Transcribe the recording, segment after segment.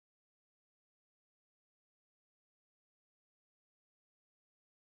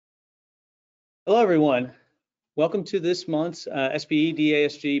Hello, everyone. Welcome to this month's SPE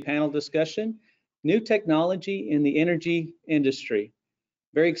DASG panel discussion, New Technology in the Energy Industry.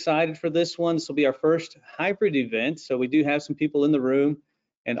 Very excited for this one. This will be our first hybrid event, so we do have some people in the room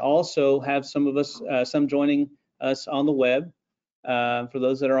and also have some of us, some joining us on the web. For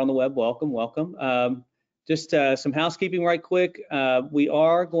those that are on the web, welcome. Just some housekeeping right quick. We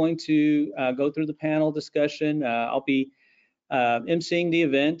are going to go through the panel discussion. I'll be emceeing the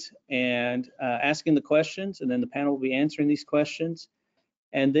event and asking the questions, and then the panel will be answering these questions.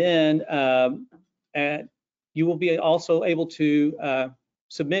 And then you will be also able to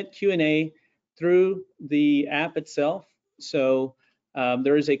submit Q&A through the app itself. So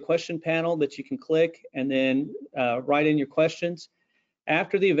there is a question panel that you can click and then write in your questions.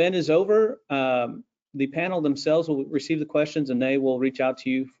 After the event is over, the panel themselves will receive the questions and they will reach out to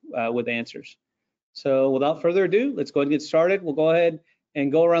you with answers. So without further ado, let's go ahead and get started. We'll go ahead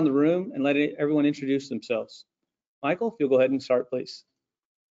and go around the room and let everyone introduce themselves. Michael, if you'll go ahead and start, please.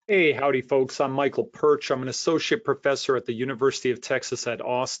 Hey, howdy folks. I'm Michael Pyrcz. I'm an associate professor at the University of Texas at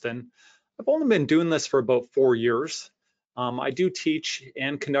Austin. I've only been doing this for about 4 years. I do teach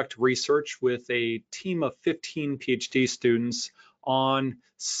and conduct research with a team of 15 PhD students on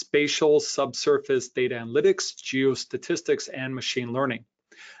spatial subsurface data analytics, geostatistics, and machine learning.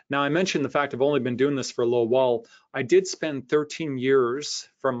 Now, I mentioned the fact I've only been doing this for a little while. I did spend 13 years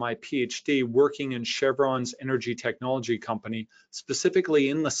from my PhD working in Chevron's energy technology company, specifically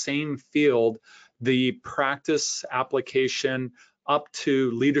in the same field, the practice application up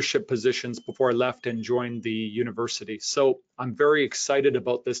to leadership positions before I left and joined the university. So I'm very excited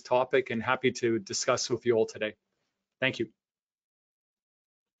about this topic and happy to discuss with you all today. Thank you.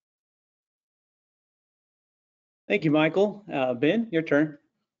 Thank you, Michael. Ben, your turn.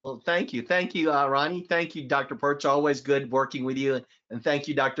 Well, thank you, Ronnie. Thank you, Dr. Pyrcz. Always good working with you. And thank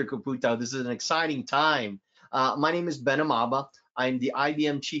you, Dr. Caputo. This is an exciting time. My name is Ben Amaba. I'm the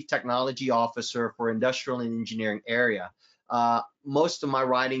IBM Chief Technology Officer for Industrial and Engineering area. Most of my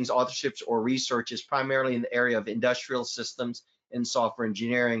writings, authorships, or research is primarily in the area of industrial systems and software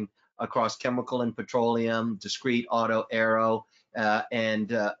engineering across chemical and petroleum, discrete, auto, aero,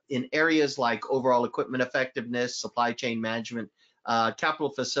 and in areas like overall equipment effectiveness, supply chain management,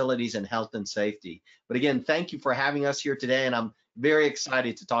 capital facilities, and health and safety. But again, thank you for having us here today, and I'm very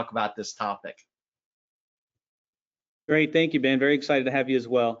excited to talk about this topic. Great, thank you, Ben. Very excited to have you as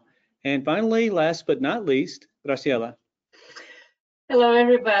well. And finally, last but not least, Graziella. Hello,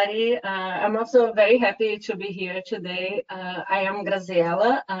 everybody. I'm also very happy to be here today. I am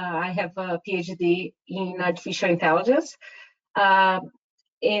Graziella. I have a PhD in artificial intelligence.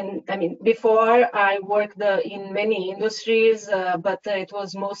 Before I worked in many industries, but it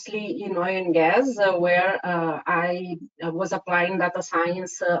was mostly in oil and gas, where I was applying data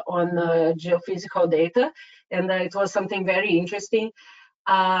science on geophysical data, and it was something very interesting.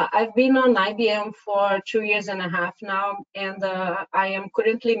 I've been on IBM for 2.5 years now, and I am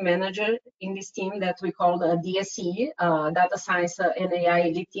currently manager in this team that we call the DASG, Data Science and AI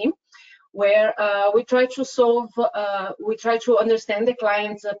Elite Team, where we try to understand the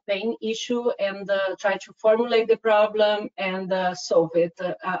client's pain issue and try to formulate the problem and solve it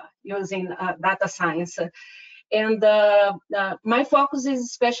using data science. And my focus is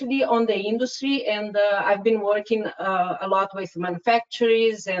especially on the industry, and I've been working a lot with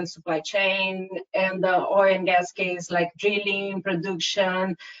manufacturers and supply chain and oil and gas case like drilling,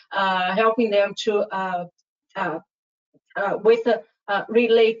 production, helping them to with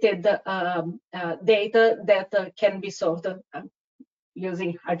related data that can be solved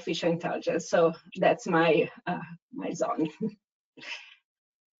using artificial intelligence. So that's my my zone.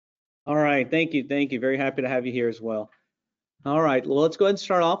 All right, thank you. Very happy to have you here as well. All right, well, let's go ahead and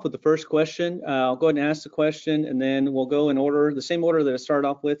start off with the first question. I'll go ahead and ask the question, and then we'll go in order, the same order that I started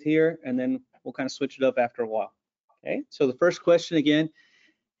off with here, and then we'll kind of switch it up after a while. Okay, so the first question again,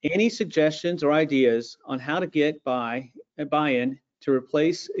 any suggestions or ideas on how to get buy-in to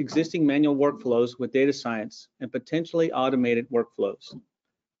replace existing manual workflows with data science and potentially automated workflows?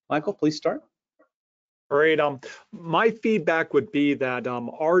 Michael, please start. All right, my feedback would be that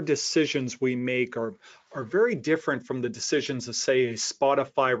our decisions we make are very different from the decisions of, say, a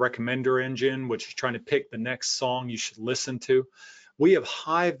Spotify recommender engine, which is trying to pick the next song you should listen to. We have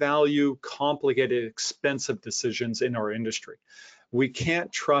high value, complicated, expensive decisions in our industry. We can't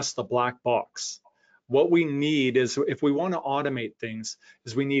trust the black box. What we need is, if we want to automate things,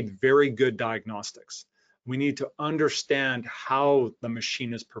 is we need very good diagnostics. We need to understand how the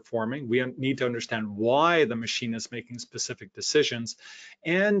machine is performing. We need to understand why the machine is making specific decisions.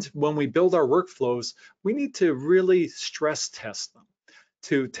 And when we build our workflows, we need to really stress test them.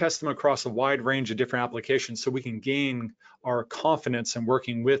 to test them across a wide range of different applications so we can gain our confidence in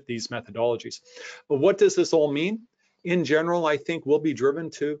working with these methodologies. But what does this all mean? In general, I think we'll be driven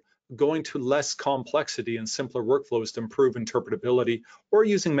to going to less complexity and simpler workflows to improve interpretability, or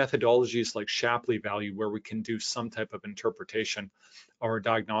using methodologies like Shapley value where we can do some type of interpretation or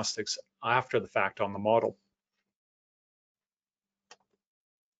diagnostics after the fact on the model.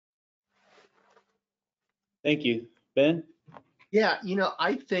 Thank you. Ben? Yeah,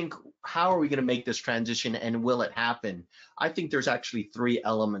 I think, how are we going to make this transition and will it happen? I think there's actually three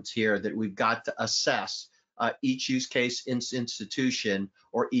elements here that we've got to assess each use case, institution,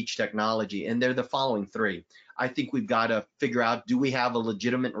 or each technology. And they're the following three. I think we've got to figure out, do we have a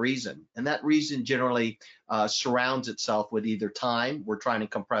legitimate reason? And that reason generally surrounds itself with either time, we're trying to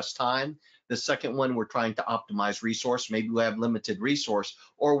compress time. The second one, we're trying to optimize resource. Maybe we have limited resource.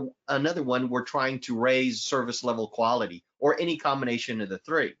 Or another one, we're trying to raise service level quality, or any combination of the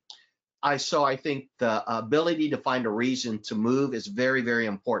three. So I think the ability to find a reason to move is very, very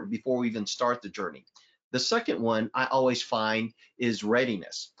important before we even start the journey. The second one I always find is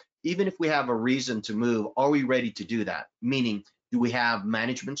readiness. Even if we have a reason to move, are we ready to do that? Meaning, do we have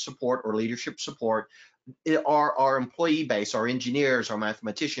management support or leadership support? Are our employee base, our engineers, our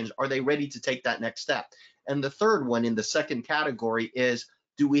mathematicians, are they ready to take that next step? And the third one in the second category is,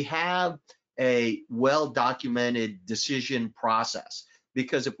 do we have a well-documented decision process?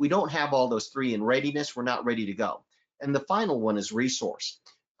 Because if we don't have all those three in readiness, we're not ready to go. And the final one is resource.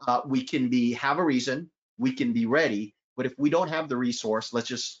 We can have a reason, we can be ready, but if we don't have the resource, let's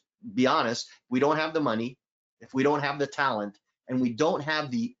just be honest, we don't have the money, if we don't have the talent, and we don't have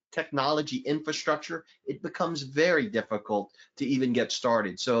the technology infrastructure, it becomes very difficult to even get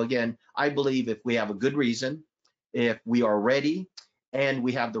started. So again, I believe if we have a good reason, if we are ready, and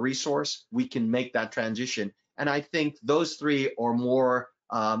we have the resource, we can make that transition. And I think those three are more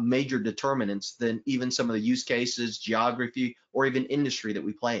major determinants than even some of the use cases, geography, or even industry that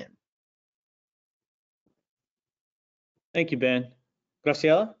we play in. Thank you, Ben.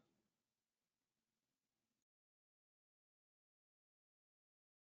 Graziella?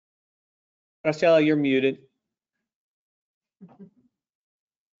 Graziella, you're muted.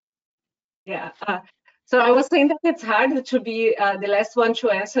 Yeah. So I was saying that it's hard to be the last one to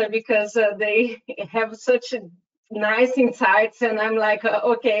answer because they have such nice insights, and I'm like,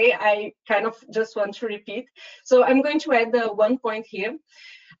 okay, I kind of just want to repeat. So I'm going to add one point here,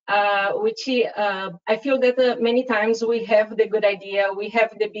 which I feel that many times we have the good idea, we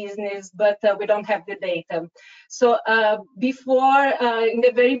have the business, but we don't have the data. So before, in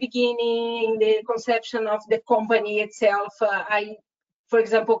the very beginning, in the conception of the company itself, for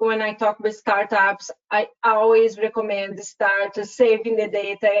example, when I talk with startups, I always recommend start saving the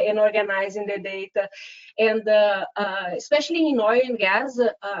data and organizing the data. And especially in oil and gas,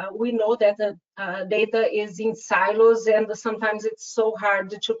 we know that data is in silos, and sometimes it's so hard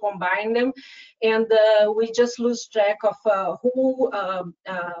to combine them. And we just lose track of who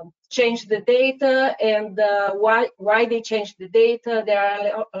changed the data and why they changed the data. There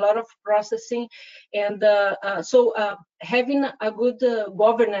are a lot of processing. And so having a good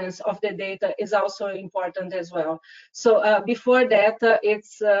governance of the data is also important as well. So before that,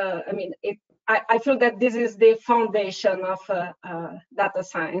 I feel that this is the foundation of data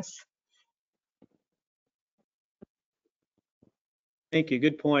science. Thank you.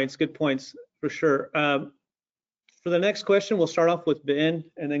 Good points for sure. For the next question, we'll start off with Ben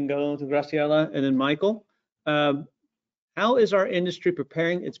and then go to Graziella and then Michael. How is our industry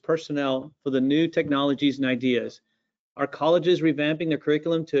preparing its personnel for the new technologies and ideas? Are colleges revamping their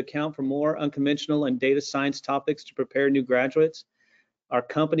curriculum to account for more unconventional and data science topics to prepare new graduates? Are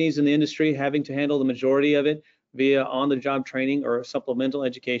companies in the industry having to handle the majority of it via on-the-job training or supplemental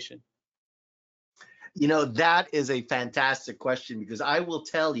education? That is a fantastic question, because I will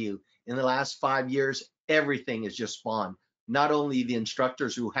tell you, in the last 5 years, everything has just spawned. Not only the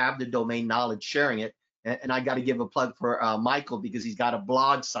instructors who have the domain knowledge sharing it, and I got to give a plug for Michael, because he's got a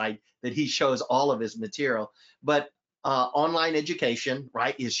blog site that he shows all of his material, but online education,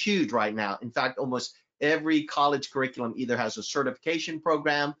 right, is huge right now. In fact, almost every college curriculum either has a certification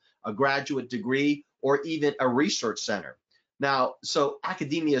program, a graduate degree, or even a research center. Now, so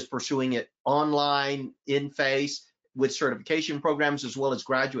academia is pursuing it online, in-face, with certification programs as well as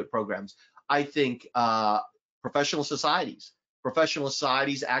graduate programs. I think professional societies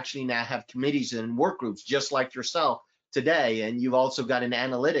actually now have committees and work groups just like yourself today, and you've also got an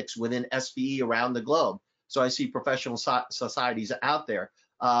analytics within SPE around the globe. So I see professional societies out there.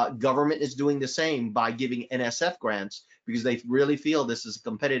 Government is doing the same by giving NSF grants because they really feel this is a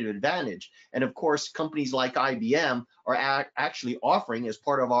competitive advantage. And of course, companies like IBM are actually offering, as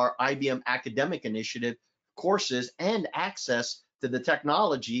part of our IBM academic initiative, courses and access to the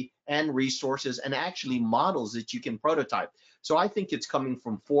technology and resources and actually models that you can prototype. So I think it's coming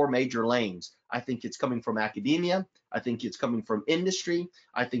from 4 major lanes. I think it's coming from academia. I think it's coming from industry.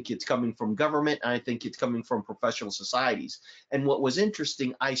 I think it's coming from government. And I think it's coming from professional societies. And what was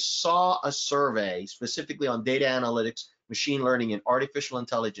interesting, I saw a survey specifically on data analytics, machine learning, and artificial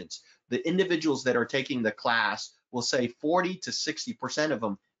intelligence. The individuals that are taking the class will say 40 to 60% of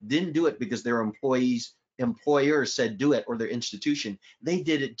them didn't do it because their employers said do it, or their institution. They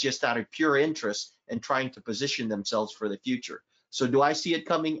did it just out of pure interest and trying to position themselves for the future. So do I see it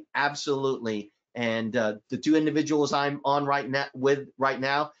coming? Absolutely. And the 2 individuals I'm on right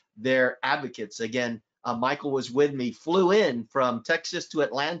now, they're advocates. Again, Michael was with me, flew in from Texas to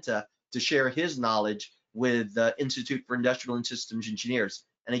Atlanta to share his knowledge with the Institute for Industrial and Systems Engineers.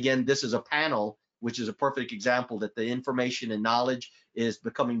 And again, this is a panel, which is a perfect example that the information and knowledge is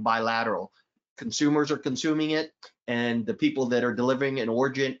becoming bilateral. Consumers are consuming it, and the people that are delivering an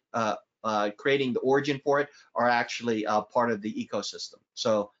origin, creating the origin for it, are actually part of the ecosystem.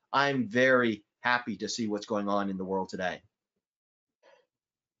 So I'm very happy to see what's going on in the world today.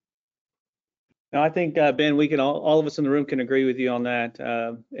 Now, I think, Ben, we can all of us in the room can agree with you on that.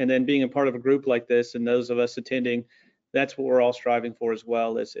 And then being a part of a group like this, and those of us attending, that's what we're all striving for as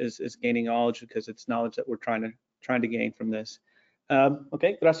well, is gaining knowledge, because it's knowledge that we're trying to gain from this.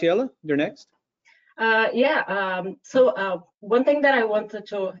 Okay, Graziella, you're next. So one thing that I wanted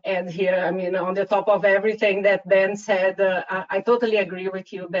to add here, I mean, on the top of everything that Ben said, I totally agree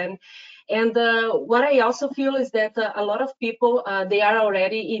with you, Ben. And what I also feel is that a lot of people, they are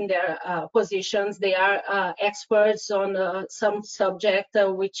already in their positions. They are experts on some subject,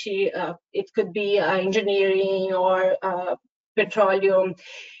 which it could be engineering or petroleum.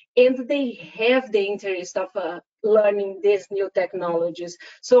 And they have the interest of learning these new technologies.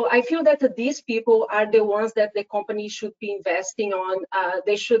 So I feel that these people are the ones that the company should be investing on.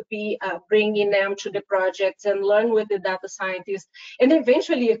 They should be bringing them to the projects and learn with the data scientists, and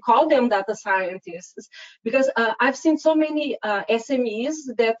eventually call them data scientists. Because I've seen so many SMEs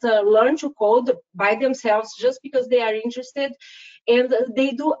that learn to code by themselves just because they are interested, and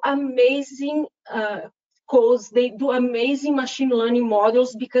they do amazing codes, they do amazing machine learning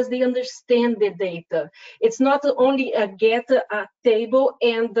models because they understand the data. It's not only get a table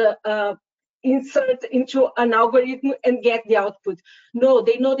and insert into an algorithm and get the output. No,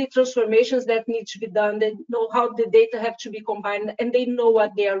 they know the transformations that need to be done. They know how the data have to be combined, and they know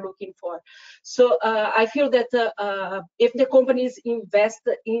what they are looking for. So I feel that if the companies invest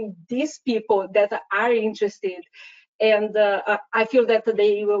in these people that are interested, and I feel that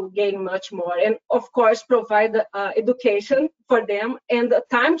they will gain much more. And of course, provide education for them and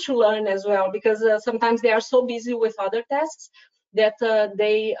time to learn as well, because sometimes they are so busy with other tasks that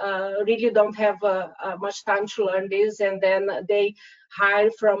they really don't have much time to learn this, and then they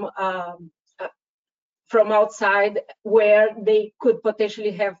hire from outside, where they could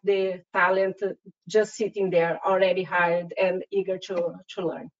potentially have the talent just sitting there, already hired and eager to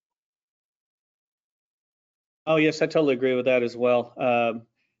learn. Oh yes, I totally agree with that as well.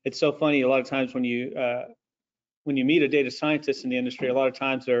 It's so funny. A lot of times when you meet a data scientist in the industry, a lot of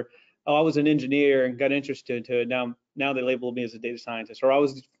times they're, oh, I was an engineer and got interested into it. Now they label me as a data scientist, or I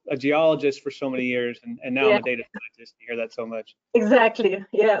was a geologist for so many years, and now I'm a data scientist. You hear that so much. Exactly.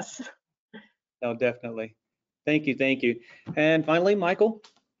 Yes. No, definitely. Thank you. And finally, Michael.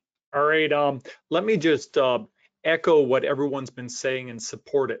 All right. Let me just echo what everyone's been saying and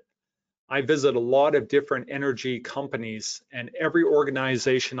support it. I visit a lot of different energy companies, and every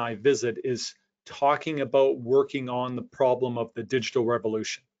organization I visit is talking about working on the problem of the digital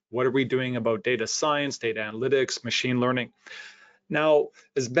revolution. What are we doing about data science, data analytics, machine learning? Now,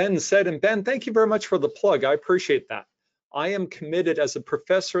 as Ben said, and Ben, thank you very much for the plug. I appreciate that. I am committed as a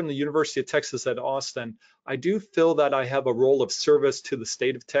professor in the University of Texas at Austin. I do feel that I have a role of service to the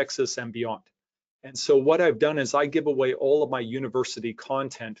state of Texas and beyond. And so what I've done is I give away all of my university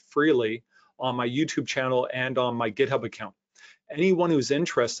content freely on my YouTube channel and on my GitHub account. Anyone who's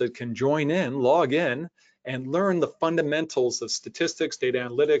interested can join in, log in, and learn the fundamentals of statistics, data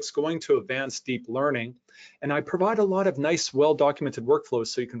analytics, going to advanced deep learning. And I provide a lot of nice, well-documented workflows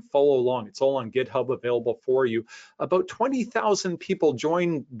so you can follow along. It's all on GitHub, available for you. About 20,000 people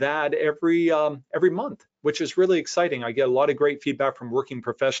join that every month, which is really exciting. I get a lot of great feedback from working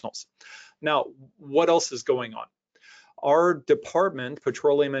professionals. Now, what else is going on? Our department,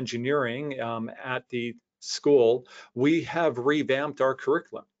 Petroleum Engineering, at the school, we have revamped our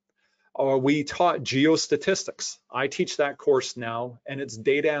curriculum. Or we taught geostatistics. I teach that course now, and it's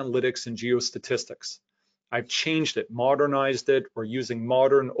data analytics and geostatistics. I've changed it, modernized it. We're using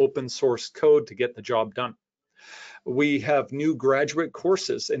modern open source code to get the job done. We have new graduate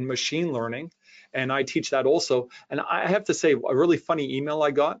courses in machine learning, and I teach that also. And I have to say, a really funny email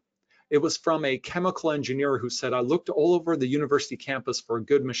I got, it was from a chemical engineer who said, I looked all over the university campus for a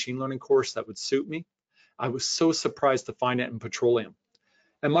good machine learning course that would suit me. I was so surprised to find it in petroleum.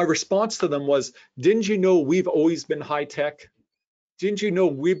 And my response to them was, didn't you know we've always been high tech? Didn't you know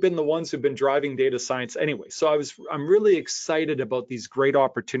we've been the ones who've been driving data science anyway? So I'm really excited about these great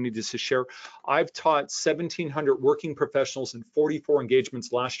opportunities to share. I've taught 1,700 working professionals in 44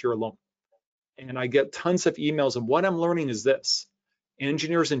 engagements last year alone. And I get tons of emails, and what I'm learning is this.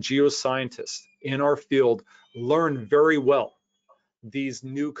 Engineers and geoscientists in our field learn very well these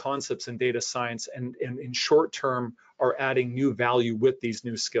new concepts in data science, and in short term are adding new value with these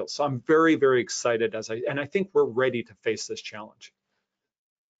new skills. So I'm very, very excited and I think we're ready to face this challenge.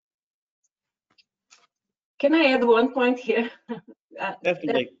 Can I add one point here?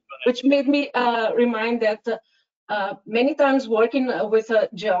 Definitely. Which made me remind that many times working with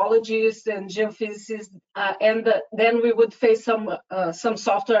geologists and geophysicists, and then we would face some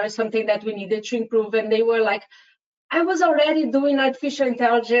software, something that we needed to improve, and they were like, I was already doing artificial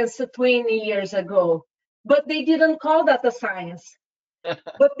intelligence 20 years ago, but they didn't call data science,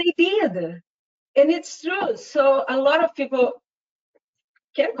 but they did. And it's true. So a lot of people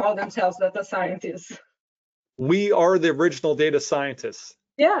can call themselves data scientists. We are the original data scientists.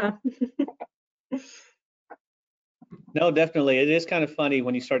 Yeah. No, definitely. It is kind of funny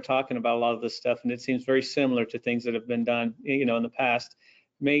when you start talking about a lot of this stuff, and it seems very similar to things that have been done, in the past.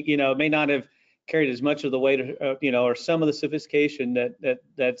 May not have carried as much of the weight, or some of the sophistication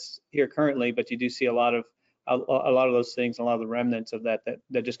that's here currently, but you do see a lot of those things, a lot of the remnants of that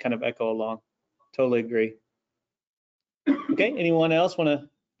just kind of echo along. Totally agree. Okay, anyone else want to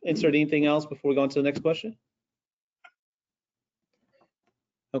insert anything else before we go on to the next question?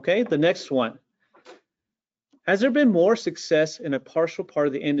 Okay, the next one. Has there been more success in a partial part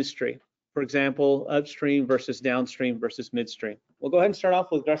of the industry? For example, upstream versus downstream versus midstream? We'll go ahead and start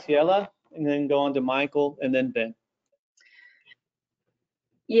off with Graziella, and then go on to Michael, and then Ben.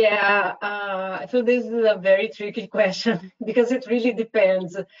 Yeah, I feel this is a very tricky question because it really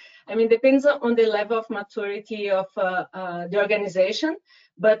depends. I mean, depends on the level of maturity of the organization,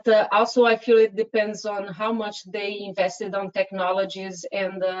 but also I feel it depends on how much they invested on technologies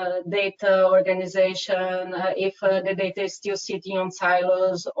and data organization, if the data is still sitting on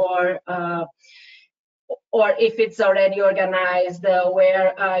silos, or if it's already organized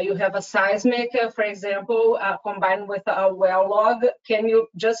where you have a seismic, for example, combined with a well log. Can you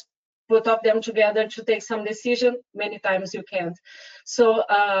just put up them together to take some decision? Many times you can't. So,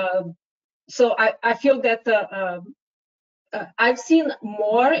 I feel that I've seen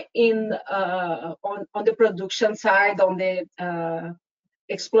more on the production side, on the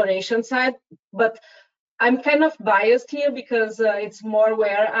exploration side, but I'm kind of biased here because it's more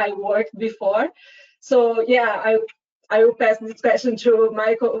where I worked before. So yeah, I will pass this question to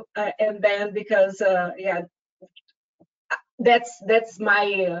Michael and Ben because yeah, that's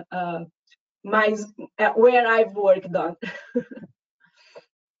my where I've worked on.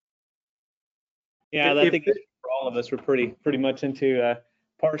 Yeah, I think for all of us, we're pretty much into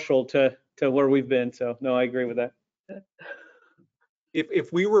partial to where we've been. So no, I agree with that.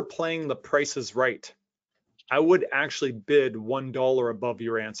 If we were playing the Price is Right, I would actually bid $1 above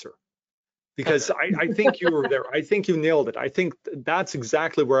your answer, because I think you were there. I think you nailed it. I think that's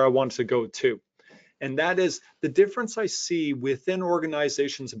exactly where I wanted to go too. And that is the difference I see within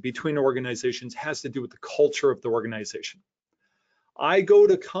organizations and between organizations has to do with the culture of the organization. I go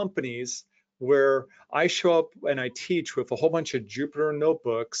to companies where I show up and I teach with a whole bunch of Jupyter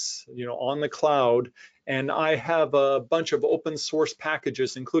notebooks, on the cloud, and I have a bunch of open source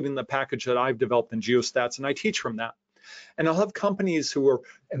packages, including the package that I've developed in Geostats, and I teach from that. And I'll have companies who are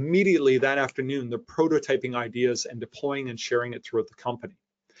immediately that afternoon, they're prototyping ideas and deploying and sharing it throughout the company.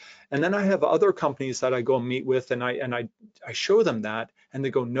 And then I have other companies that I go and meet with, and I show them that, and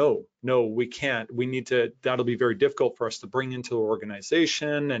they go, no, we can't. We need to, that'll be very difficult for us to bring into the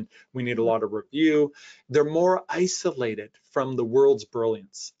organization, and we need a lot of review. They're more isolated from the world's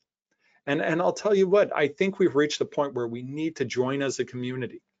brilliance. And I'll tell you what, I think we've reached the point where we need to join as a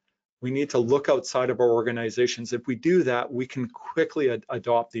community. We need to look outside of our organizations. If we do that, we can quickly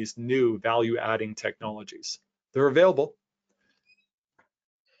adopt these new value-adding technologies. They're available.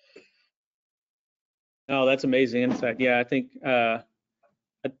 Oh, that's amazing insight. Yeah, I think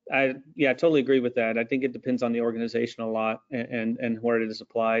Yeah, I totally agree with that. I think it depends on the organization a lot and where it is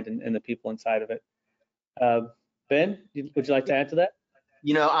applied and the people inside of it. Ben, would you like to add to that?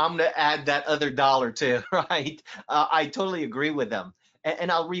 You know, I'm going to add that other dollar too, right? I totally agree with them.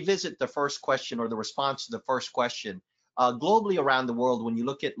 And I'll revisit the first question or the response to the first question. Globally around the world, when you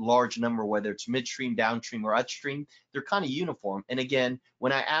look at large number, whether it's midstream, downstream, or upstream, they're kind of uniform. And again,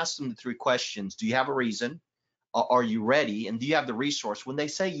 when I ask them the three questions, do you have a reason? Are you ready? And do you have the resource? When they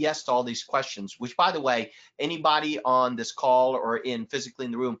say yes to all these questions, which by the way, anybody on this call or physically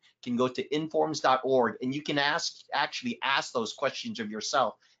in the room can go to informs.org and you can actually ask those questions of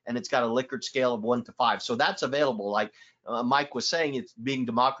yourself. And it's got a Likert scale of 1 to 5. So that's available. Like Mike was saying, it's being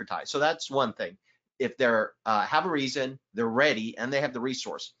democratized. So that's one thing. If they're have a reason, they're ready, and they have the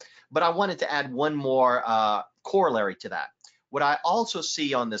resource. But I wanted to add one more corollary to that. What I also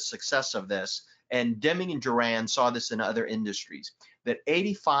see on the success of this, and Deming and Duran saw this in other industries, that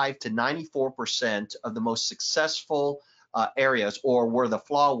 85 to 94% of the most successful areas, or where the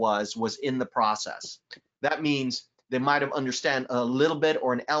flaw was in the process. That means they might have understand a little bit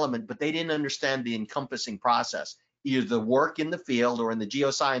or an element, but they didn't understand the encompassing process, either the work in the field or in the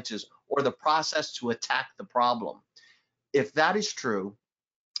geosciences or the process to attack the problem. If that is true,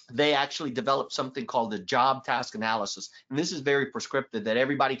 they actually developed something called the job task analysis. And this is very prescriptive that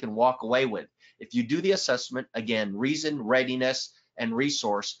everybody can walk away with. If you do the assessment, again, reason, readiness, and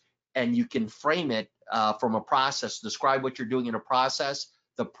resource, and you can frame it from a process, describe what you're doing in a process,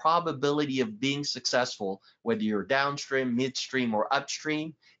 the probability of being successful, whether you're downstream, midstream, or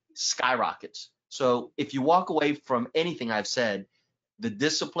upstream, skyrockets. So if you walk away from anything I've said, the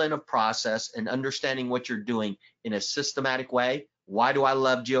discipline of process and understanding what you're doing in a systematic way. Why do I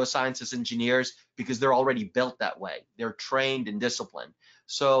love geosciences engineers? Because they're already built that way. They're trained and disciplined.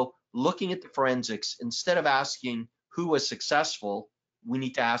 So looking at the forensics, instead of asking who was successful, we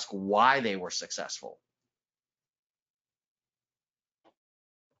need to ask why they were successful.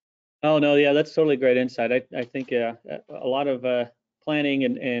 Oh, no, yeah, that's totally great insight. I think a lot of planning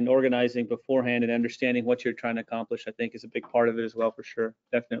and organizing beforehand and understanding what you're trying to accomplish, I think, is a big part of it as well, for sure,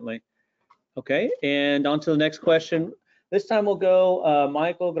 definitely. Okay, and on to the next question. This time we'll go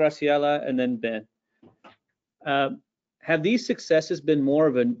Michael, Graziella, and then Ben. Have these successes been more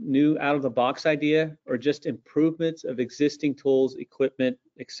of a new out-of-the-box idea or just improvements of existing tools, equipment,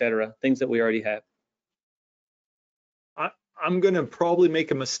 etc., things that we already have? I'm going to probably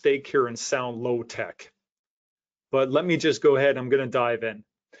make a mistake here and sound low tech, but let me just go ahead. I'm going to dive in.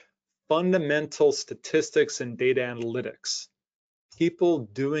 Fundamental statistics and data analytics. People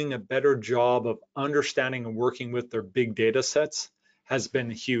doing a better job of understanding and working with their big data sets has been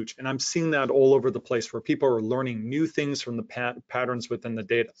huge. And I'm seeing that all over the place where people are learning new things from the patterns within the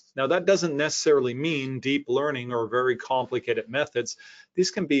data. Now, that doesn't necessarily mean deep learning or very complicated methods. These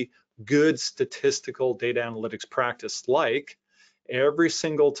can be good statistical data analytics practice, like every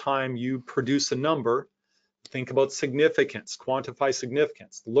single time you produce a number, think about significance, quantify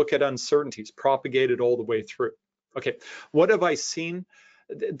significance, look at uncertainties, propagate it all the way through. Okay, what have I seen?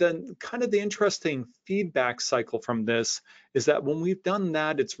 The kind of the interesting feedback cycle from this is that when we've done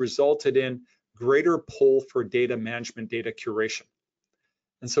that, it's resulted in greater pull for data management, data curation.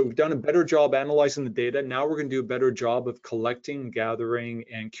 And so we've done a better job analyzing the data. Now we're going to do a better job of collecting, gathering,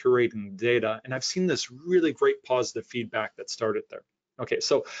 and curating data. And I've seen this really great positive feedback that started there. Okay,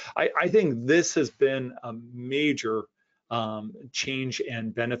 so I think this has been a major change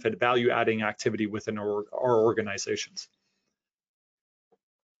and benefit, value-adding activity within our organizations.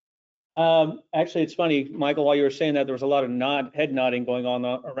 Actually, it's funny, Michael, while you were saying that, there was a lot of head nodding going on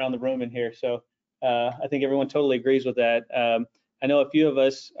around the room in here. So I think everyone totally agrees with that. I know a few of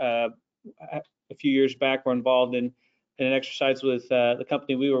us, a few years back, were involved in an exercise with the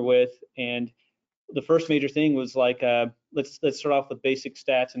company we were with, and the first major thing was like, let's start off with basic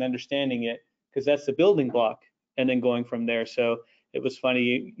stats and understanding it, because that's the building block, and then going from there. So it was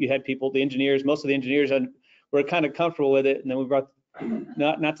funny. You had people, the engineers, most of the engineers were kind of comfortable with it, and then we brought,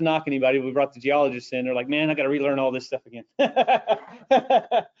 not to knock anybody, we brought the geologists in. They're like, man, I got to relearn all this stuff again.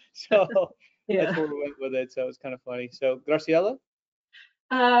 So yeah, that's where we went with it. So it was kind of funny. So Graziella?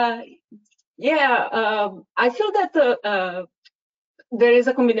 Yeah, I feel that there is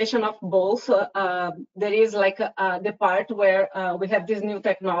a combination of both. There is like the part where we have these new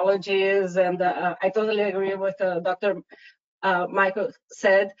technologies, and I totally agree with Dr. Michael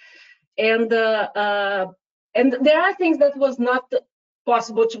said. And there are things that was not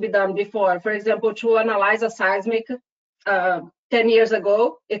possible to be done before. For example, to analyze a seismic 10 years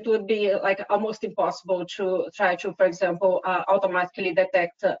ago, it would be like almost impossible to try to, for example, automatically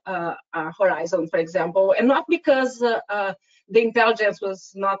detect a horizon, for example, and not because the intelligence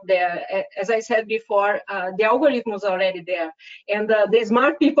was not there. As I said before, the algorithm was already there, and the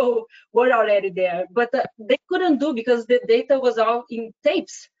smart people were already there, but they couldn't do because the data was all in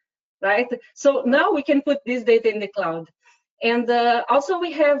tapes, right? So now we can put this data in the cloud. And also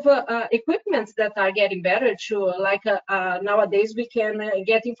we have equipments that are getting better too. Like nowadays we can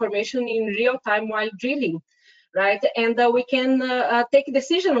get information in real time while drilling, right? And we can take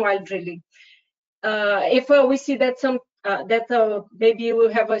decision while drilling. If we see that maybe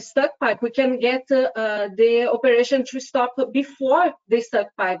we have a stuck pipe, we can get the operation to stop before the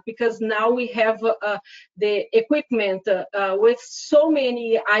stuck pipe, because now we have the equipment with so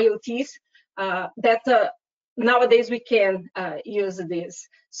many IoTs that nowadays we can use this.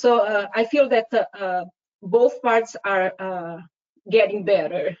 So I feel that both parts are getting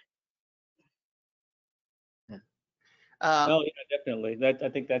better. Oh yeah, definitely. I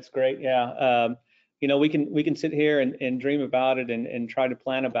think that's great. Yeah. You know, we can sit here and dream about it and try to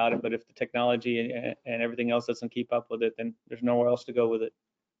plan about it, but if the technology and everything else doesn't keep up with it, then there's nowhere else to go with it.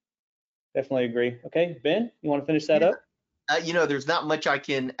 Definitely agree. Okay, Ben, you want to finish that up? You know, there's not much I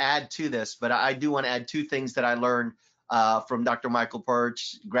can add to this, but I do want to add two things that I learned from Dr. Michael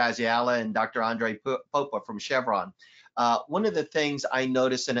Pyrcz, Graziella, and Dr. Andre Popa from Chevron. One of the things I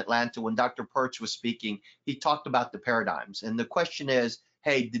noticed in Atlanta when Dr. Pyrcz was speaking, he talked about the paradigms. And the question is,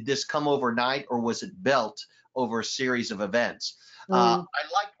 hey, did this come overnight or was it built over a series of events? I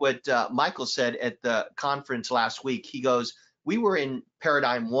liked what Michael said at the conference last week. He goes, we were in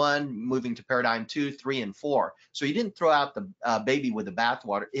paradigm 1, moving to paradigm 2, 3, and 4. So you didn't throw out the baby with the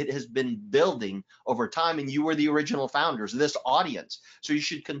bathwater. It has been building over time, and you were the original founders of this audience. So you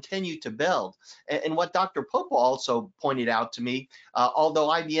should continue to build. And what Dr. Popa also pointed out to me, although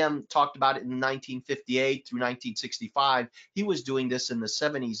IBM talked about it in 1958 through 1965, he was doing this in the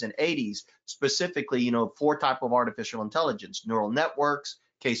 70s and 80s, specifically, you know, 4 types of artificial intelligence: neural networks,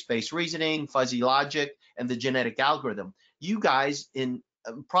 case-based reasoning, fuzzy logic, and the genetic algorithm. You guys, in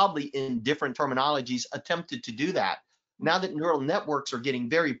probably in different terminologies, attempted to do that. Now that neural networks are getting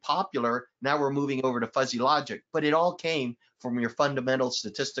very popular, now we're moving over to fuzzy logic, but it all came from your fundamental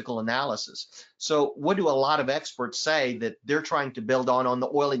statistical analysis. So what do a lot of experts say that they're trying to build on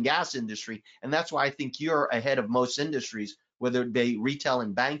the oil and gas industry? And that's why I think you're ahead of most industries, whether they retail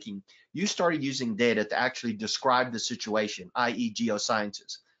and banking. You started using data to actually describe the situation, i.e.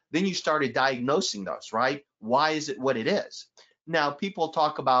 geosciences. Then you started diagnosing those, right? Why is it what it is? Now, people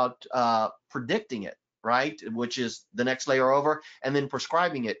talk about predicting it, right? Which is the next layer over, and then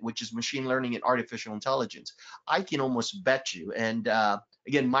prescribing it, which is machine learning and artificial intelligence. I can almost bet you, and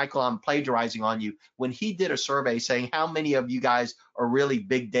again, Michael, I'm plagiarizing on you, when he did a survey saying how many of you guys are really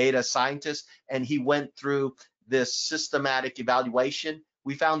big data scientists, and he went through this systematic evaluation,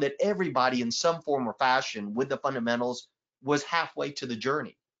 we found that everybody in some form or fashion with the fundamentals was halfway to the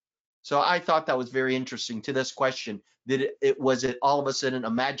journey. So I thought that was very interesting to this question. Was it all of a sudden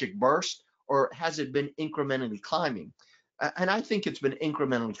a magic burst, or has it been incrementally climbing? And I think it's been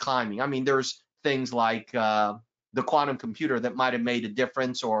incrementally climbing. I mean, there's things like the quantum computer that might have made a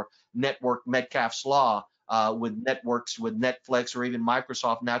difference, or network Metcalfe's law with networks with Netflix or even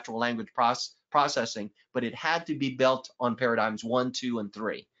Microsoft natural language processing, but it had to be built on paradigms 1, 2, and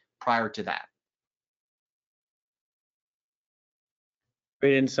 3 prior to that.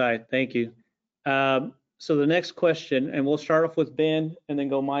 Great insight. Thank you. So the next question, and we'll start off with Ben and then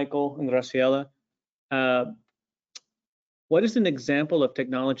go Michael and Graziella. What is an example of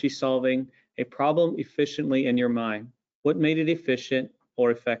technology solving a problem efficiently in your mind? What made it efficient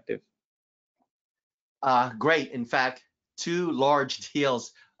or effective? Great. In fact, 2 large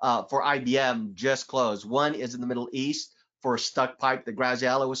deals for IBM just closed. One is in the Middle East for a stuck pipe that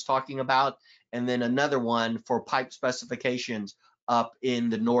Graziella was talking about, and then another one for pipe specifications up in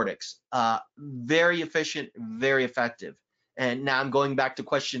the Nordics. Very efficient, very effective. And now I'm going back to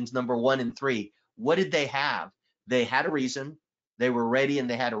questions number 1 and 3. What did they have? They had a reason, they were ready, and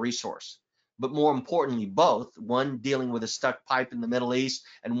they had a resource. But more importantly, both, one dealing with a stuck pipe in the Middle East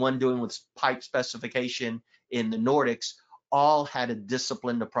and one doing with pipe specification in the Nordics, all had a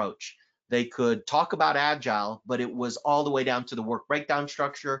disciplined approach. They could talk about agile, but it was all the way down to the work breakdown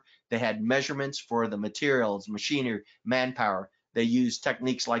structure. They had measurements for the materials, machinery, manpower. They used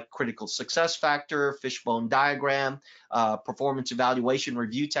techniques like critical success factor, fishbone diagram, performance evaluation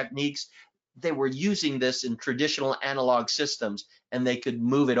review techniques. They were using this in traditional analog systems, and they could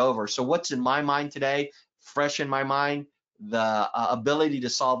move it over. So what's in my mind today, fresh in my mind, the ability to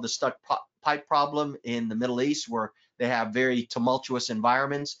solve the stuck pipe problem in the Middle East, where they have very tumultuous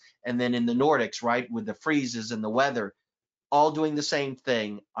environments. And then in the Nordics, right, with the freezes and the weather, all doing the same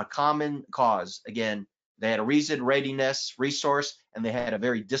thing, a common cause. Again, they had a reason, readiness, resource, and they had a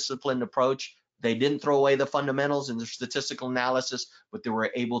very disciplined approach. They didn't throw away the fundamentals in their statistical analysis, but they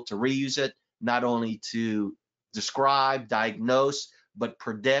were able to reuse it, not only to describe, diagnose, but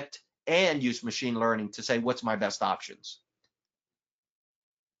predict and use machine learning to say, what's my best options?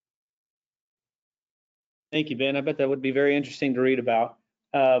 Thank you, Ben. I bet that would be very interesting to read about.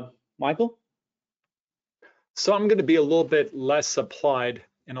 Michael? So I'm going to be a little bit less applied,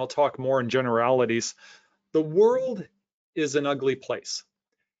 and I'll talk more in generalities. The world is an ugly place.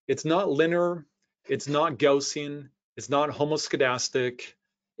 It's not linear, it's not Gaussian, it's not homoscedastic.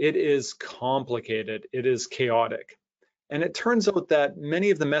 It is complicated, it is chaotic. And it turns out that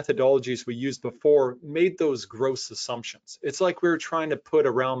many of the methodologies we used before made those gross assumptions. It's like we were trying to put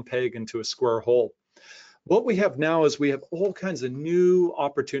a round peg into a square hole. What we have now is we have all kinds of new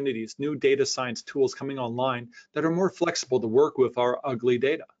opportunities, new data science tools coming online that are more flexible to work with our ugly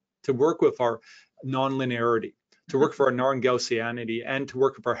data, to work with our nonlinearity, to work for our non-Gaussianity, and to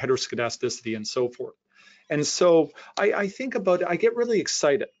work with our heteroscedasticity and so forth. And so I think about it, I get really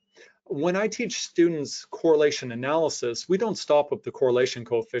excited. When I teach students correlation analysis, we don't stop with the correlation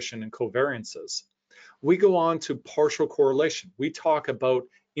coefficient and covariances. We go on to partial correlation. We talk about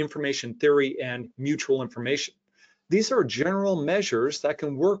information theory and mutual information. These are general measures that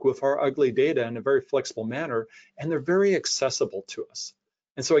can work with our ugly data in a very flexible manner, and they're very accessible to us.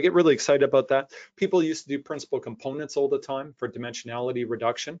 And so I get really excited about that. People used to do principal components all the time for dimensionality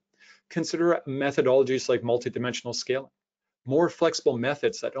reduction. Consider methodologies like multidimensional scaling, more flexible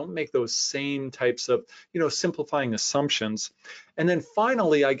methods that don't make those same types of, simplifying assumptions. And then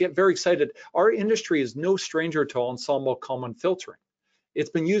finally, I get very excited. Our industry is no stranger to ensemble Kalman filtering. It's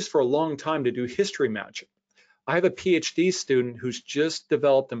been used for a long time to do history matching. I have a PhD student who's just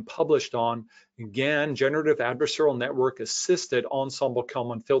developed and published on GAN, generative adversarial network assisted ensemble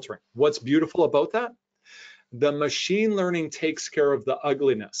Kalman filtering. What's beautiful about that? The machine learning takes care of the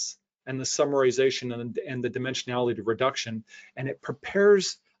ugliness and the summarization and the dimensionality reduction, and it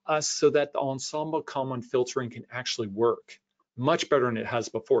prepares us so that the ensemble Kalman filtering can actually work much better than it has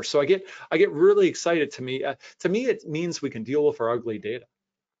before. So I get really excited. To me, it means we can deal with our ugly data.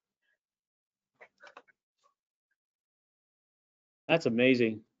 That's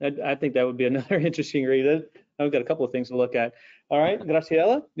amazing. I think that would be another interesting read. I've got a couple of things to look at. All right,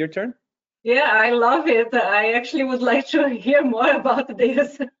 Graziella, your turn. Yeah, I love it. I actually would like to hear more about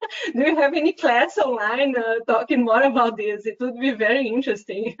this. Do you have any class online talking more about this? It would be very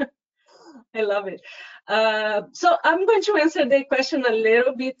interesting. I love it. So I'm going to answer the question a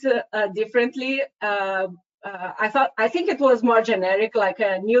little bit differently. I think it was more generic, like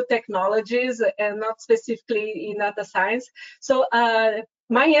new technologies and not specifically in data science. So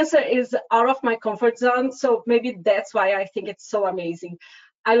my answer is out of my comfort zone. So maybe that's why I think it's so amazing.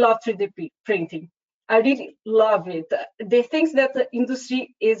 I love 3D printing. I really love it. The things that the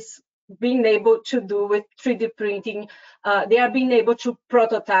industry is being able to do with 3D printing, they are being able to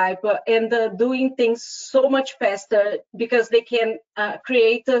prototype and doing things so much faster because they can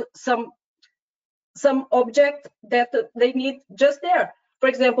create some object that they need just there. For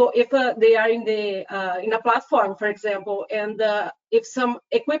example, if they are in a platform, for example, and if some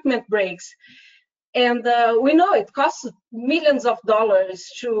equipment breaks, and we know it costs millions of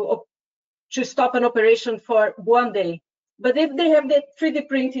dollars to stop an operation for one day. But if they have the 3D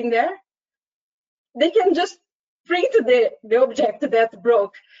printing there, they can just print the object that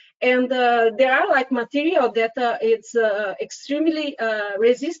broke. And there are like material that it's extremely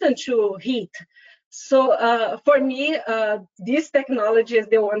resistant to heat. So for me, this technology is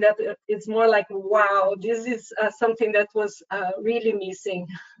the one that is more like, wow, this is something that was really missing.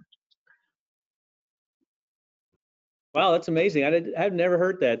 Wow, that's amazing. I've never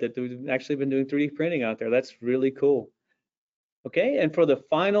heard that we've actually been doing 3D printing out there. That's really cool. Okay, and for the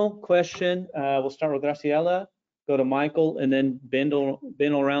final question, we'll start with Graziella, go to Michael, and then Ben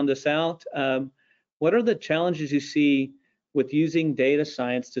will round this out. What are the challenges you see with using data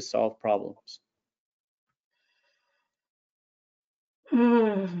science to solve problems?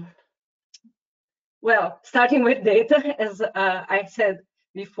 Well, starting with data, as I said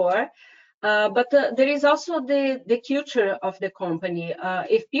before, but there is also the culture of the company.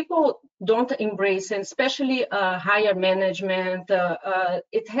 If people don't embrace, and especially higher management,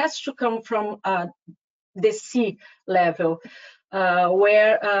 it has to come from the C level,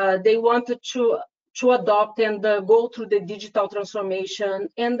 where they wanted to adopt and go through the digital transformation.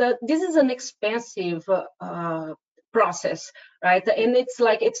 And this is an expensive process, right? And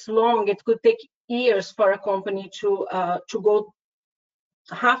it's long. It could take years for a company to go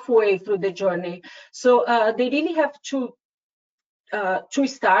halfway through the journey. So they really have to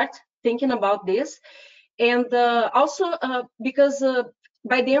start thinking about this. And also because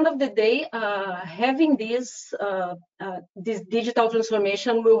by the end of the day, having this digital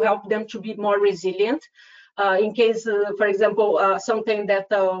transformation will help them to be more resilient. In case, for example, something that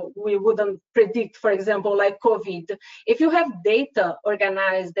we wouldn't predict, for example, like COVID. If you have data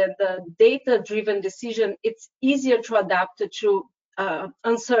organized and the data-driven decision, it's easier to adapt to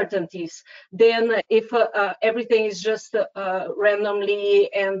uncertainties than if everything is just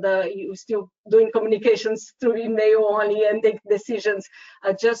randomly and you still doing communications through email only and take decisions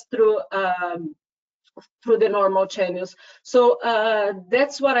just through the normal channels. So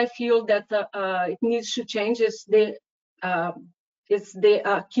that's what I feel that it needs to change is the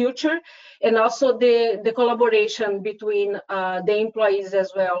culture and also the collaboration between the employees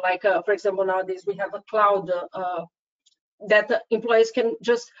as well. Like for example, nowadays we have a cloud that employees can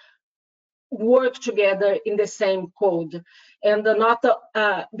just work together in the same code and not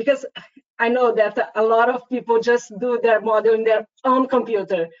because I know that a lot of people just do their model in their own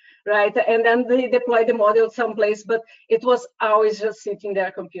computer, right? And then they deploy the model someplace, but it was always just sitting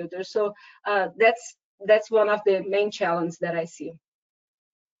their computer. So that's one of the main challenges that I see.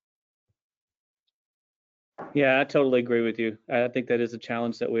 Yeah, I totally agree with you. I think that is a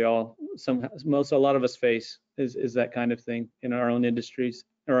challenge that we all, a lot of us face is that kind of thing in our own industries,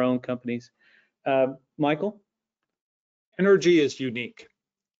 our own companies. Michael? Energy is unique.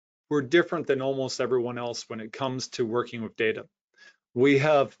 We're different than almost everyone else when it comes to working with data. We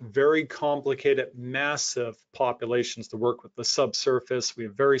have very complicated, massive populations to work with the subsurface. We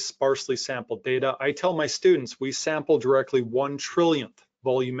have very sparsely sampled data. I tell my students we sample directly 1 trillionth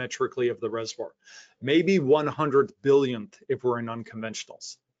volumetrically of the reservoir, maybe 100 billionth if we're in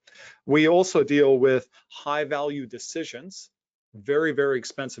unconventionals. We also deal with high value decisions, very, very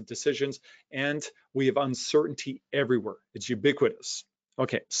expensive decisions, and we have uncertainty everywhere. It's ubiquitous.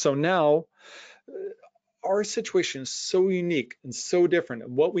 Okay, so now our situation is so unique and so different,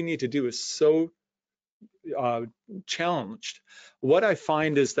 and what we need to do is so challenged. What I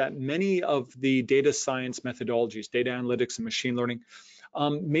find is that many of the data science methodologies, data analytics and machine learning,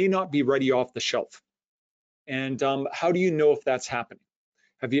 may not be ready off the shelf. And how do you know if that's happening?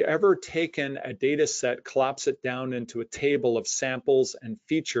 Have you ever taken a data set, collapse it down into a table of samples and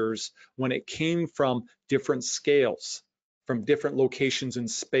features when it came from different scales, from different locations in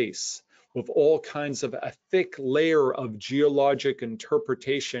space, with all kinds of a thick layer of geologic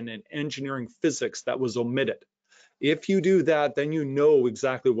interpretation and engineering physics that was omitted? If you do that, then you know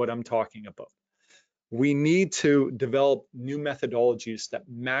exactly what I'm talking about. We need to develop new methodologies that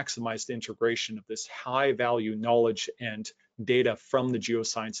maximize the integration of this high value knowledge and data from the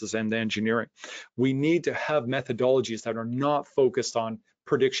geosciences and the engineering. We need to have methodologies that are not focused on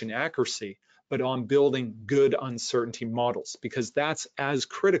prediction accuracy, but on building good uncertainty models, because that's as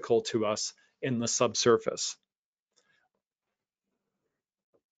critical to us in the subsurface.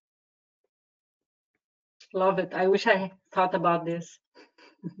 Love it. I wish I thought about this.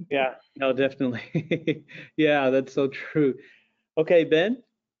 Yeah, no, definitely. Yeah, that's so true. Okay, Ben?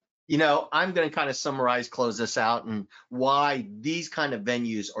 You know, I'm going to kind of summarize, close this out, and why these kind of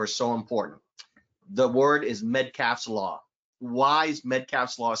venues are so important. The word is Metcalfe's Law. Why is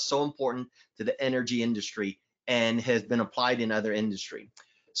Metcalfe's Law so important to the energy industry and has been applied in other industry?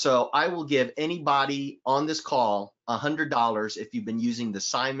 So I will give anybody on this call $100 if you've been using the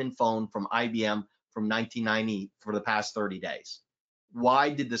Simon phone from IBM from 1990 for the past 30 days. Why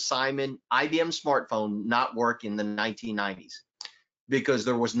did the Simon IBM smartphone not work in the 1990s? Because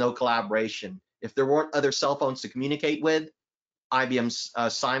there was no collaboration. If there weren't other cell phones to communicate with, IBM's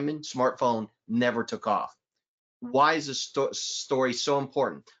Simon smartphone never took off. Why is this story so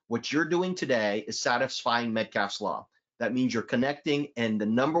important? What you're doing today is satisfying Metcalfe's Law. That means you're connecting, and the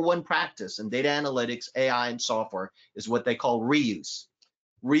 #1 practice in data analytics, AI, and software is what they call reuse.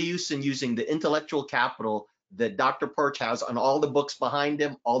 Reuse and using the intellectual capital that Dr. Pyrcz has on all the books behind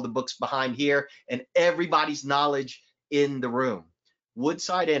him, all the books behind here, and everybody's knowledge in the room.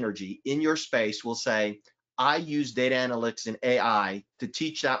 Woodside Energy in your space will say, I use data analytics and AI to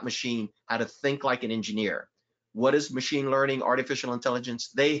teach that machine how to think like an engineer. What is machine learning, artificial intelligence?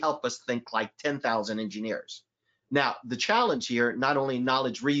 They help us think like 10,000 engineers. Now, the challenge here, not only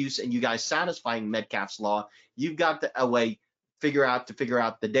knowledge reuse and you guys satisfying Metcalfe's Law, you've got a way figure out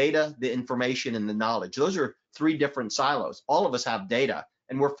the data, the information, and the knowledge. Those are 3 different silos. All of us have data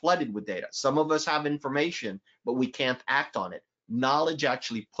and we're flooded with data. Some of us have information, but we can't act on it. Knowledge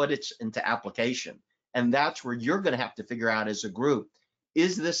actually puts it into application. And that's where you're going to have to figure out as a group,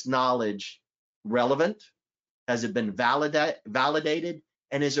 is this knowledge relevant? Has it been validated?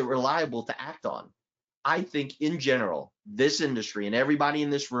 And is it reliable to act on? I think in general, this industry and everybody in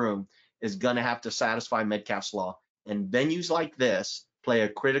this room is going to have to satisfy Metcalfe's law. And venues like this play a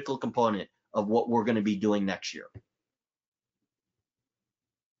critical component of what we're going to be doing next year.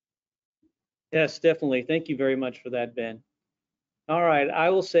 Yes, definitely. Thank you very much for that, Ben. All right,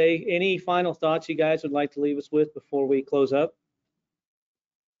 I will say, any final thoughts you guys would like to leave us with before we close up?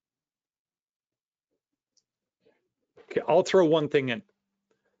 Okay, I'll throw one thing in,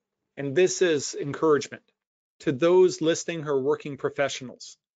 and this is encouragement to those listening who are working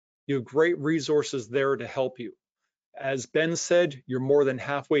professionals. You have great resources there to help you. As Ben said, you're more than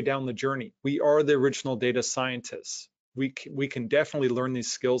halfway down the journey. We are the original data scientists. We can definitely learn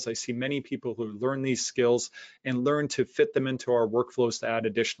these skills. I see many people who learn these skills and learn to fit them into our workflows to add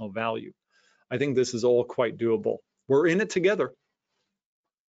additional value. I think this is all quite doable. We're in it together.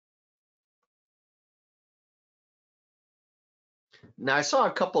 Now, I saw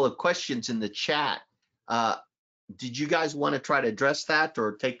a couple of questions in the chat. Did you guys want to try to address that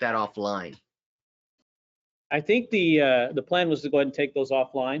or take that offline? I think the plan was to go ahead and take those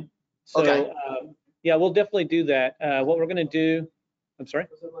offline. So Okay. yeah, we'll definitely do that. What we're going to do, I'm sorry.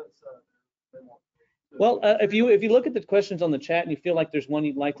 Well, if you look at the questions on the chat and you feel like there's one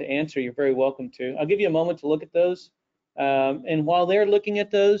you'd like to answer, you're very welcome to. I'll give you a moment to look at those. And while they're looking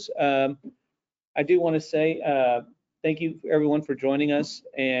at those, I do want to say thank you everyone for joining us,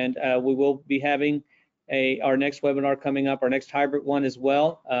 and we will be having our next webinar coming up, our next hybrid one as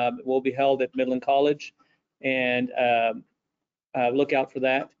well. It will be held at Midland College, and look out for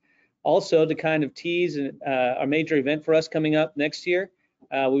that. Also, to kind of tease a major event for us coming up next year,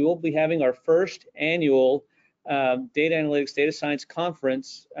 we will be having our first annual Data Analytics Data Science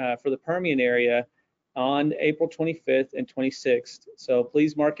Conference for the Permian area on April 25th and 26th. So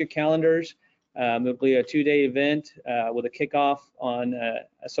please mark your calendars. It'll be a 2-day event with a kickoff on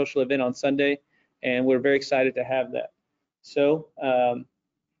a social event on Sunday, and we're very excited to have that. So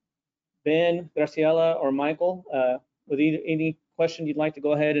Ben, Graziella, or Michael, with any question you'd like to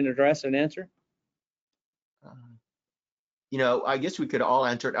go ahead and address and answer? You know, I guess we could all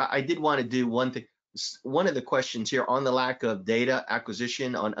answer it. I did want to do one thing. One of the questions here on the lack of data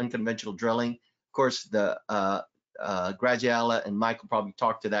acquisition on unconventional drilling. Of course, the Graziella and Michael probably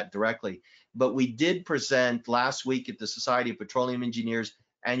talked to that directly. But we did present last week at the Society of Petroleum Engineers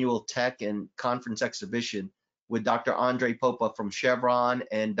annual tech and conference exhibition with Dr. Andre Popa from Chevron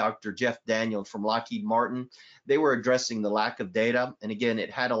and Dr. Jeff Daniels from Lockheed Martin. They were addressing the lack of data. And again,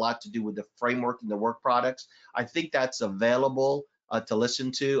 it had a lot to do with the framework and the work products. I think that's available to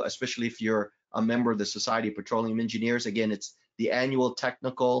listen to, especially if you're a member of the Society of Petroleum Engineers. Again, it's the annual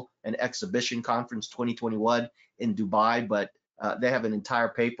technical and exhibition conference 2021 in Dubai, but they have an entire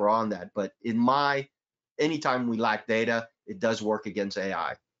paper on that. But anytime we lack data, it does work against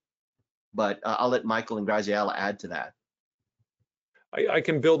AI. But I'll let Michael and Graziella add to that. I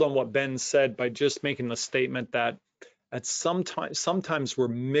can build on what Ben said by just making the statement that sometimes we're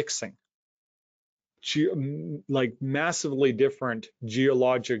mixing like massively different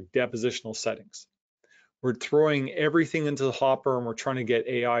geologic depositional settings. We're throwing everything into the hopper and we're trying to get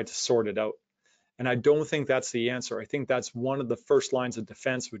AI to sort it out. And I don't think that's the answer. I think that's one of the first lines of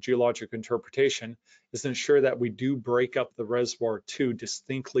defense with geologic interpretation, is to ensure that we do break up the reservoir to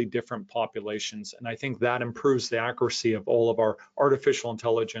distinctly different populations. And I think that improves the accuracy of all of our artificial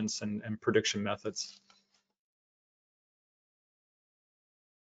intelligence and prediction methods.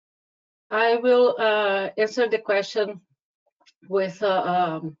 I will answer the question with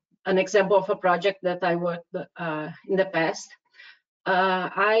an example of a project that I worked in the past.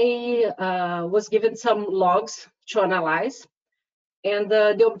 I was given some logs to analyze, and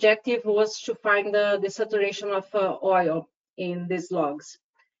the objective was to find the saturation of oil in these logs.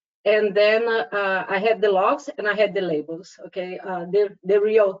 And then I had the logs and I had the labels, okay, the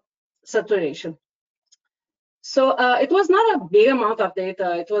real saturation. So it was not a big amount of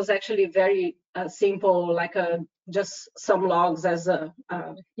data. It was actually very simple, like just some logs. As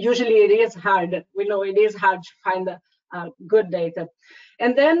usually it is hard. We know it is hard to find good data.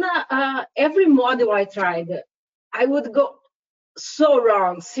 And then every model I tried, I would go so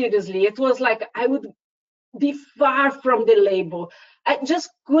wrong, seriously. It was like I would be far from the label. I just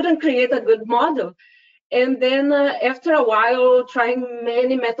couldn't create a good model. And then after a while, trying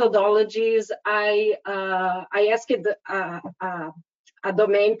many methodologies, I asked a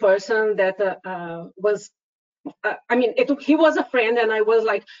domain person that was, he was a friend, and I was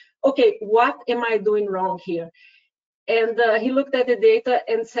like, okay, what am I doing wrong here? And he looked at the data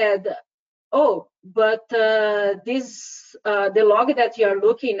and said, oh, but the log that you're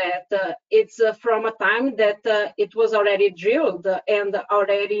looking at, it's from a time that it was already drilled and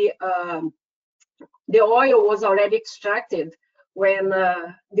already the oil was already extracted when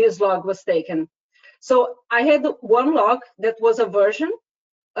this log was taken. So I had one log that was a version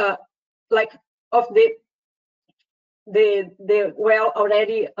like of the well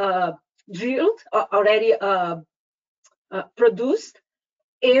already drilled, already produced,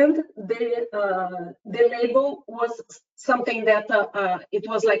 and the label was something that it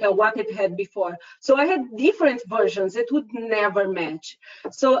was like what it had before. So I had different versions. It would never match.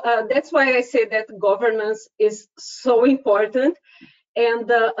 So that's why I say that governance is so important.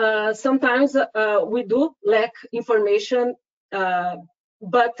 And sometimes we do lack information,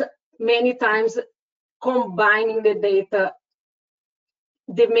 but many times combining the data,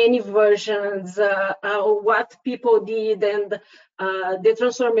 the many versions, what people did, and the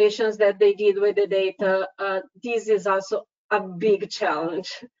transformations that they did with the data, this is also a big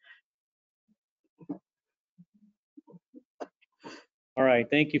challenge. All right,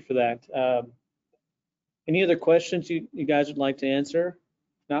 thank you for that. Any other questions you guys would like to answer?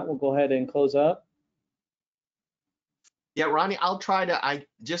 If not, we'll go ahead and close up. Yeah, Ronnie, I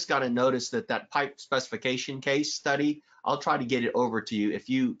just got a notice that pipe specification case study, I'll try to get it over to you. If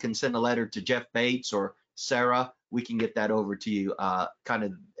you can send a letter to Jeff Bates or Sarah, we can get that over to you, kind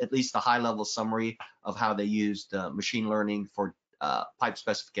of at least a high level summary of how they used machine learning for pipe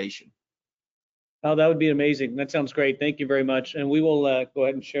specification. Oh, that would be amazing. That sounds great. Thank you very much. And we will go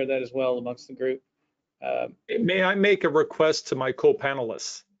ahead and share that as well amongst the group. May I make a request to my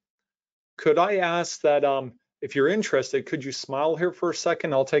co-panelists? Could I ask that if you're interested, could you smile here for a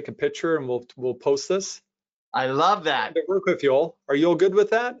second? I'll take a picture and we'll post this. I love that. To work with you all. Are you all good with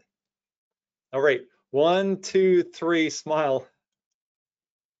that? All right. 1, 2, 3, smile.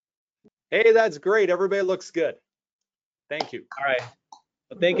 Hey, that's great. Everybody looks good. Thank you. All right.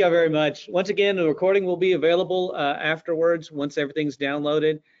 Well, thank you all very much. Once again, the recording will be available afterwards once everything's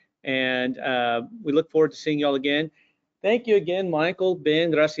downloaded. And we look forward to seeing you all again. Thank you again, Michael,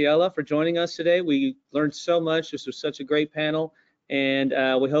 Ben, Graziella, for joining us today. We learned so much. This was such a great panel. And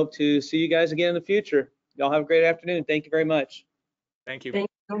we hope to see you guys again in the future. Y'all have a great afternoon. Thank you very much. Thank you. Thank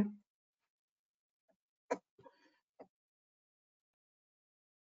you.